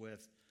deals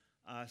with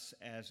us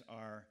as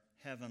our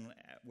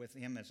with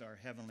him as our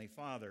heavenly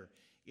Father.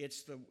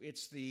 It's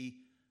the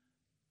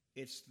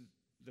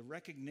the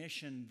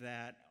recognition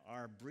that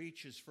our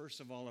breach is, first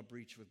of all, a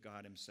breach with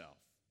God himself.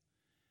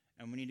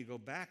 And we need to go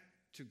back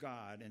to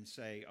God and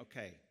say,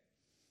 okay,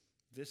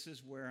 this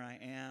is where I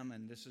am,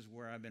 and this is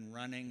where I've been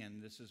running,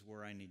 and this is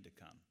where I need to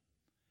come.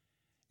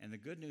 And the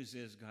good news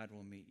is God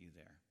will meet you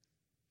there.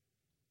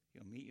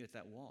 He'll meet you at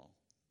that wall.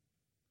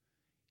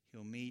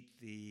 He'll meet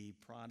the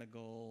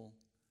prodigal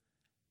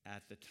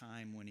at the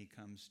time when he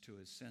comes to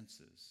his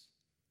senses.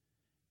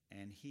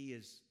 And he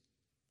is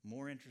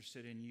more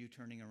interested in you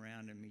turning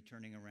around and me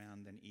turning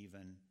around than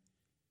even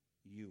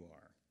you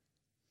are.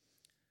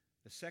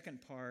 The second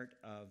part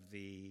of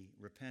the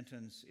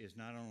repentance is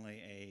not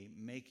only a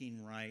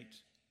making right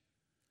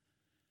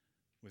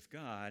with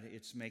God,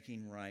 it's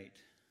making right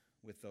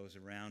with those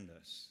around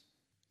us.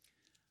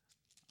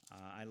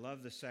 I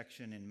love the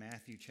section in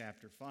Matthew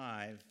chapter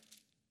 5,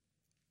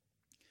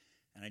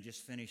 and I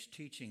just finished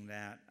teaching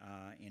that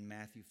in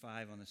Matthew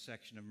 5 on the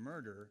section of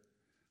murder,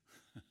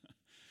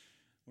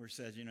 where it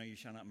says, you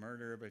shall not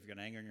murder, but if you've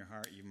got anger in your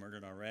heart, you've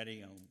murdered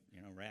already.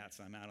 Rats,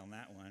 I'm out on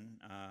that one.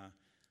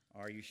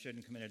 Or you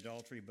shouldn't commit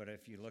adultery, but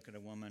if you look at a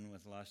woman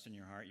with lust in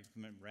your heart, you've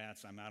committed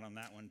rats, I'm out on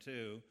that one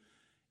too.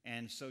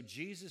 And so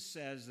Jesus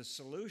says the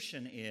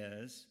solution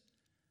is,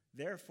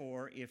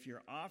 therefore, if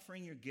you're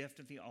offering your gift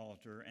at the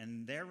altar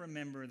and there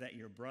remember that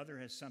your brother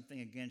has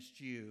something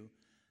against you,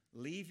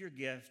 leave your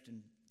gift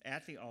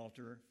at the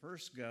altar,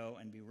 first go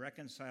and be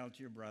reconciled to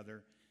your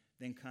brother,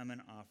 then come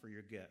and offer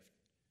your gift.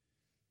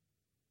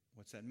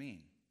 What's that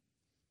mean?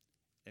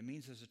 It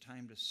means there's a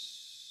time to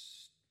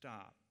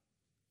stop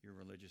your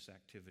religious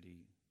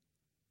activity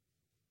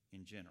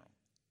in general.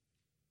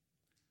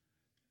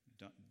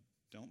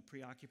 Don't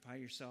preoccupy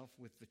yourself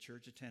with the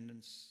church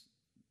attendance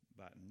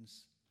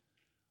buttons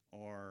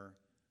or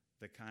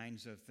the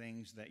kinds of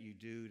things that you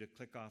do to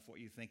click off what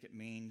you think it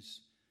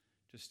means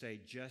to stay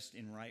just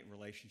in right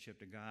relationship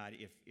to God.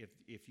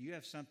 If you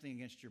have something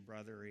against your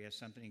brother or he has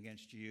something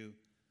against you,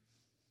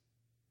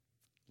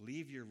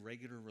 leave your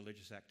regular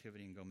religious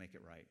activity and go make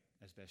it right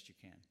as best you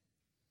can.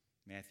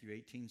 Matthew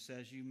 18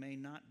 says you may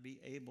not be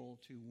able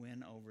to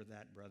win over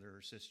that brother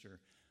or sister,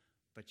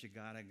 but you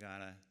gotta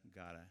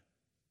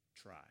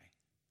try.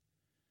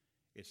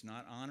 It's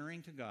not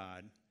honoring to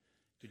God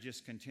to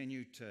just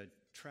continue to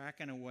track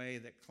in a way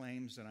that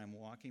claims that I'm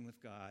walking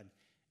with God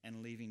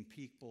and leaving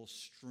people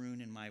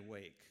strewn in my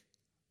wake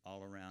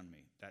all around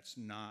me. That's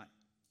not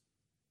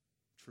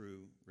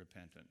true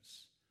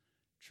repentance.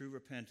 True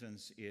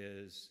repentance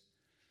is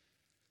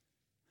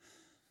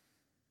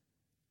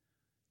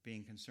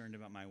being concerned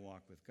about my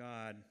walk with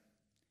God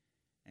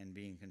and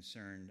being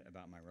concerned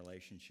about my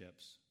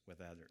relationships with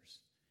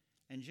others.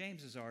 And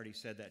James has already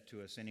said that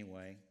to us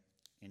anyway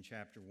in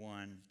chapter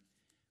 1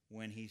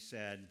 when he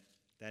said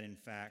that, in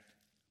fact,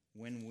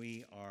 when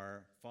we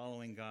are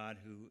following God,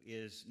 who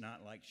is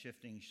not like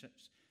shifting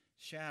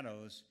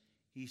shadows,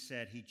 he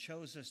said he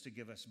chose us to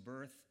give us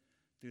birth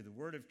through the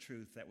word of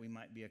truth that we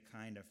might be a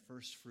kind of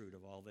first fruit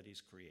of all that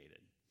he's created.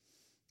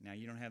 Now,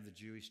 you don't have the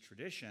Jewish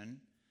tradition,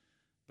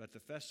 but the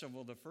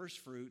festival of the first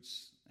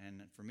fruits,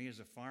 and for me as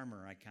a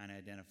farmer, I kind of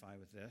identify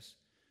with this,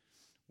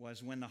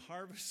 was when the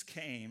harvest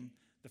came,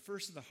 the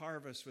first of the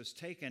harvest was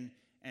taken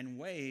and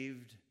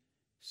waved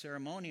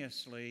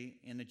ceremoniously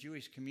in the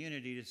Jewish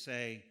community to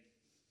say,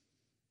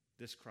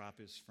 this crop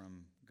is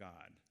from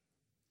God.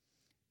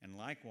 And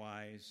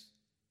likewise,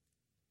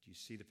 do you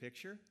see the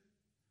picture?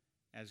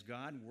 As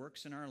God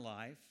works in our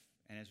life,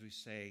 and as we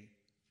stay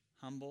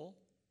humble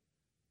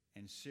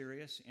and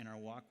serious in our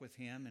walk with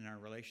him and our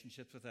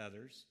relationships with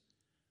others,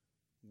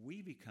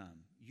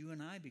 you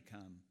and I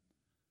become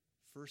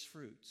first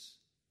fruits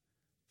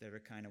that are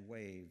kind of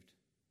waved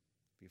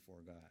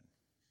before God.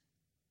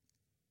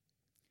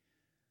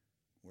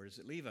 Where does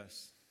it leave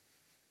us?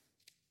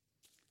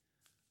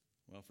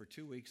 Well, for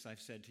 2 weeks I've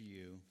said to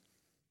you,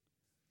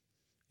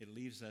 it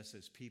leaves us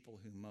as people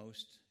who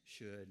most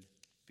should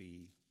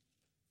be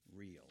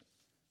real.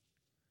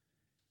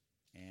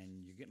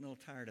 And you're getting a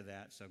little tired of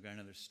that, so I've got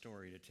another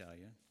story to tell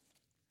you.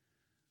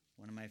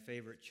 One of my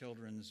favorite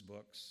children's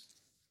books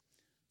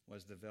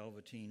was The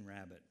Velveteen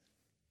Rabbit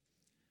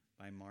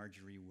by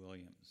Marjorie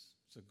Williams.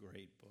 It's a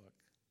great book.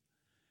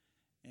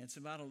 And it's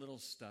about a little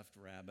stuffed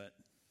rabbit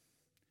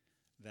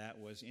that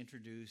was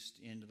introduced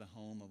into the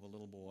home of a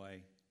little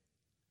boy,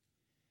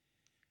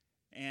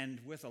 and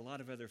with a lot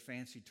of other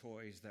fancy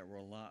toys that were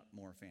a lot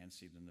more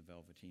fancy than the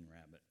Velveteen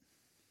Rabbit.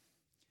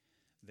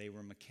 They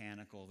were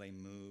mechanical, they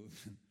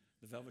moved.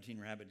 The Velveteen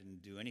Rabbit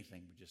didn't do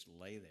anything but just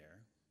lay there.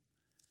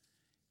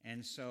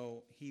 And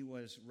so he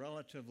was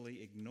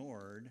relatively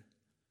ignored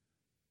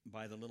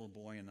by the little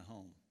boy in the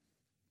home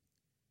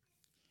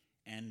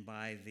and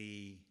by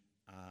the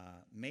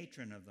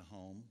matron of the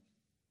home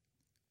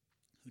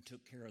who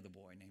took care of the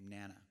boy, named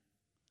Nana.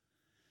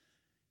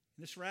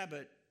 This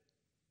rabbit,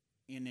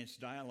 in its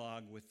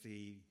dialogue with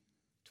the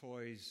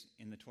toys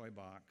in the toy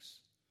box,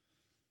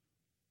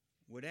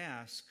 would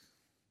ask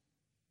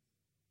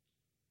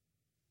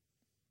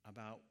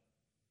about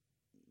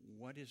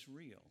what is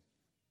real.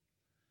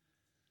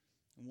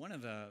 And one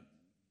of the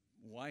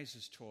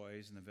wisest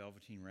toys in the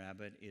Velveteen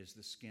Rabbit is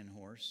the skin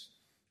horse.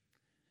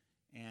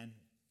 And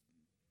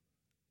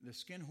the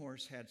skin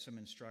horse had some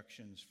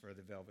instructions for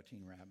the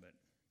Velveteen Rabbit.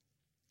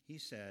 He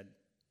said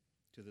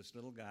to this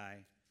little guy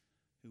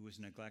who was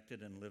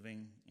neglected and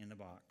living in the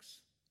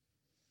box,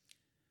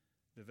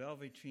 the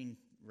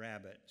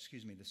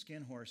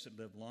skin horse had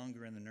lived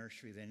longer in the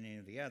nursery than any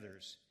of the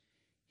others.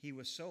 He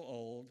was so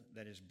old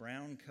that his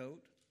brown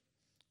coat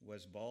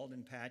was bald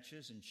in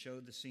patches and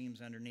showed the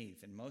seams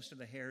underneath, and most of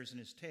the hairs in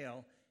his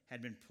tail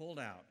had been pulled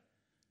out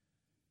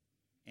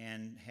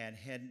and had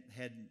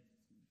head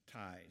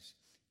ties.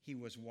 He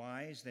was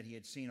wise that he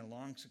had seen a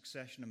long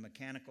succession of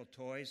mechanical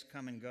toys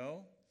come and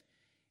go,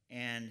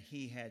 and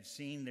he had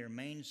seen their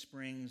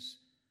mainsprings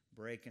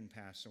break and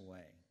pass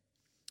away.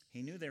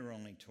 He knew they were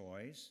only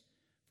toys,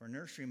 for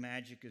nursery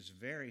magic is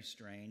very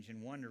strange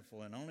and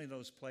wonderful, and only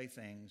those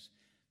playthings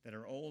that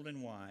are old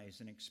and wise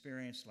and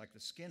experienced like the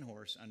skin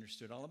horse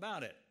understood all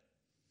about it.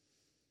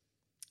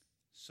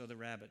 So the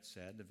rabbit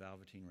said, the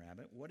Velveteen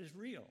Rabbit, "What is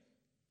real?"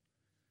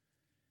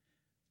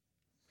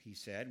 He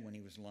said when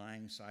he was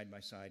lying side by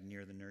side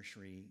near the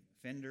nursery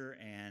fender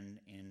and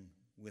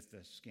with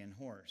the skin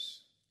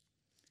horse.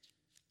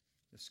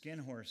 The skin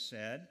horse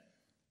said,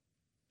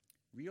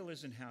 "Real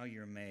isn't how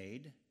you're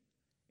made.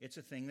 It's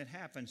a thing that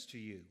happens to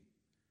you.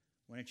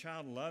 When a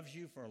child loves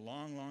you for a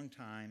long, long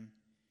time,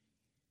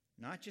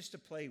 not just to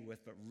play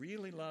with, but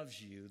really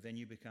loves you, then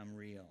you become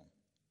real."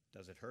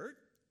 "Does it hurt?"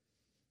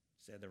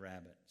 said the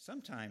rabbit.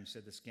 "Sometimes,"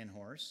 said the skin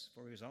horse,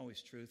 for he was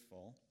always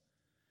truthful.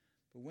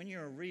 "But when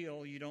you're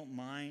real, you don't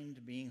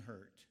mind being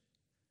hurt.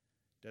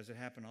 Does it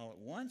happen all at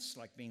once,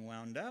 like being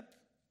wound up,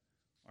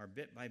 or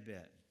bit by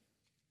bit?"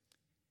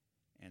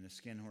 And the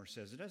skin horse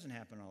says, "It doesn't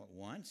happen all at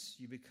once.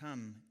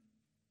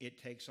 It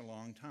takes a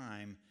long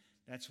time.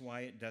 That's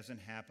why it doesn't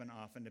happen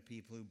often to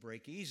people who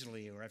break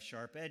easily or have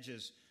sharp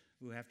edges,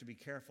 who have to be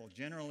careful.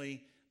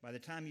 Generally, by the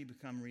time you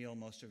become real,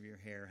 most of your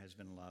hair has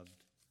been loved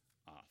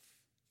off."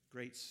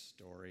 Great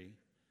story.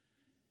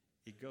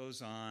 It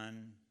goes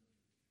on.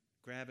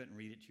 Grab it and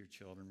read it to your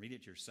children. Read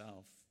it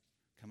yourself.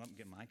 Come up and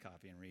get my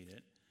copy and read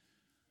it.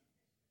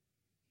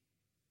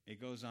 It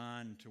goes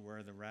on to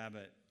where the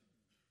rabbit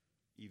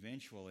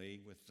eventually,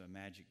 with the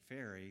magic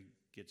fairy,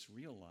 gets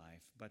real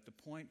life. But the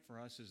point for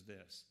us is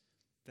this: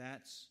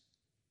 that's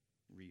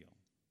real.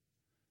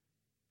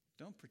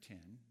 Don't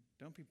pretend.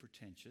 Don't be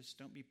pretentious.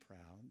 Don't be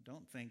proud.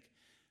 Don't think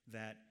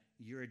that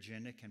your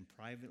agenda can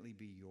privately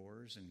be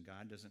yours and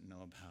God doesn't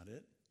know about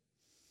it.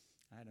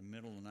 I had a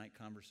middle-of-the-night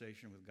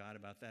conversation with God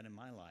about that in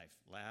my life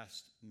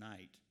last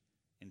night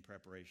in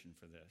preparation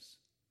for this.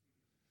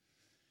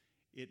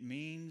 It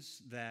means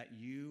that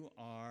you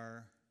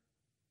are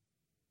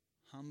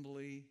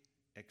humbly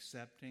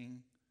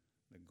accepting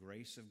the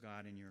grace of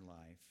God in your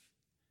life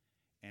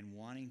and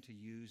wanting to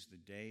use the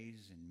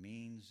days and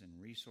means and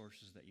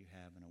resources that you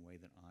have in a way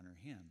that honor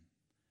Him.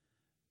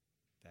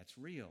 That's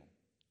real.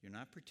 You're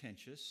not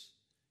pretentious.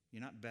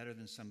 You're not better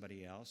than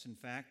somebody else. In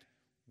fact,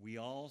 we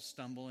all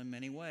stumble in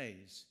many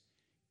ways.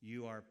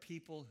 You are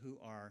people who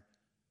are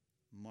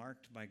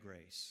marked by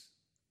grace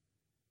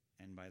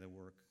and by the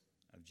work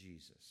of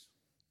Jesus.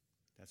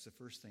 That's the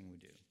first thing we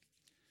do.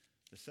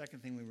 The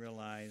second thing we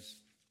realize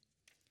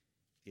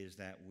is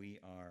that we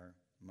are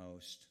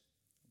most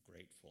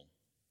grateful.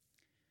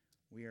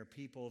 We are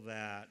people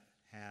that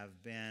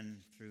have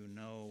been, through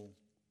no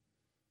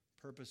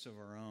purpose of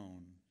our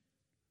own,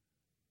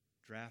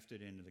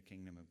 drafted into the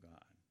kingdom of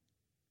God.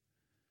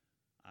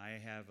 I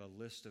have a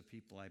list of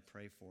people I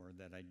pray for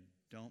that I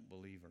don't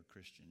believe are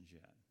Christians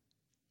yet.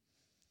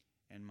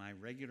 And my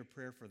regular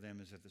prayer for them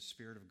is that the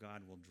Spirit of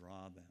God will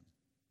draw them.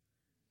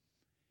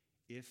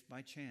 If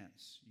by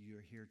chance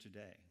you're here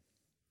today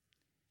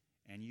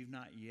and you've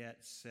not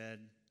yet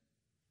said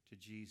to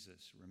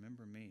Jesus,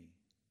 "Remember me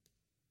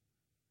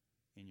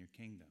in your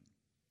kingdom,"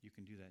 you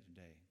can do that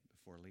today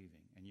before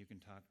leaving. And you can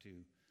talk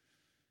to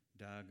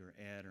Doug or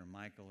Ed or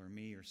Michael or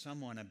me or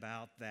someone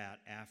about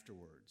that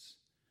afterwards.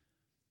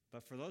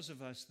 But for those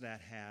of us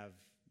that have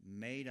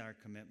made our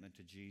commitment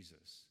to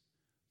Jesus,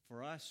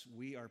 for us,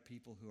 we are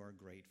people who are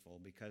grateful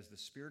because the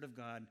Spirit of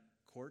God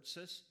courts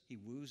us, He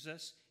woos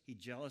us, He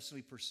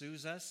jealously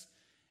pursues us,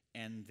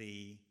 and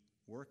the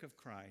work of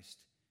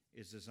Christ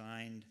is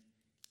designed,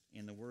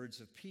 in the words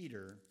of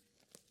Peter,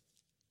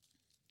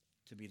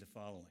 to be the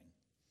following.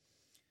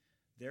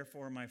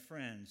 "Therefore, my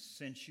friends,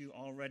 since you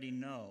already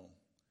know,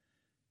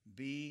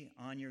 be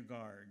on your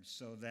guard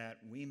so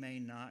that we may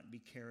not be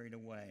carried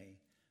away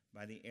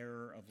by the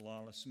error of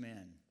lawless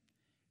men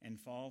and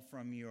fall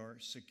from your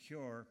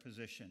secure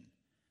position,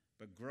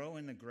 but grow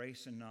in the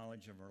grace and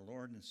knowledge of our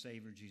Lord and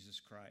Savior Jesus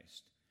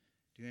Christ.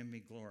 To Him be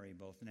glory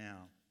both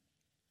now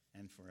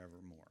and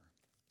forevermore."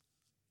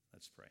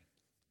 Let's pray.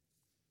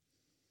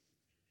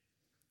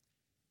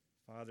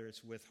 Father,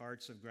 it's with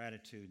hearts of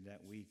gratitude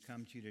that we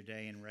come to you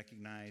today and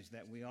recognize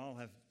that we all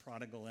have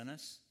prodigal in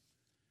us.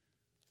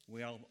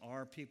 We all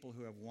are people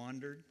who have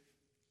wandered,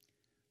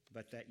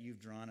 but that you've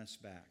drawn us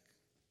back.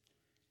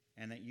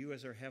 And that you,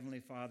 as our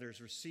Heavenly Father,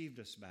 has received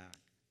us back,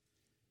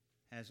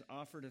 has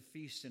offered a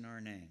feast in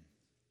our name,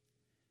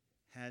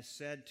 has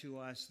said to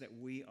us that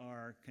we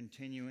are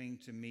continuing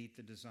to meet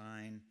the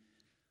design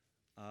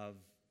of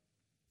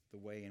the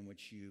way in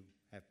which you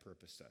have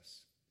purposed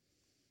us.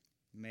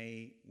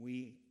 May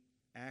we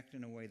act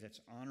in a way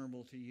that's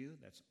honorable to you,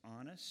 that's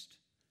honest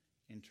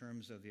in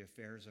terms of the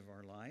affairs of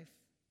our life,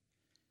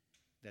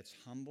 that's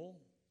humble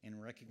in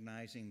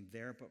recognizing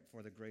there but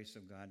for the grace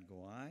of God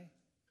go I,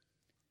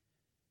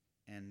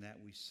 and that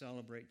we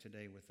celebrate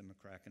today with the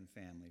McCracken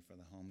family for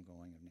the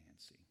homegoing of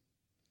Nancy.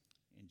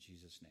 In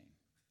Jesus' name,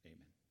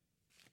 amen.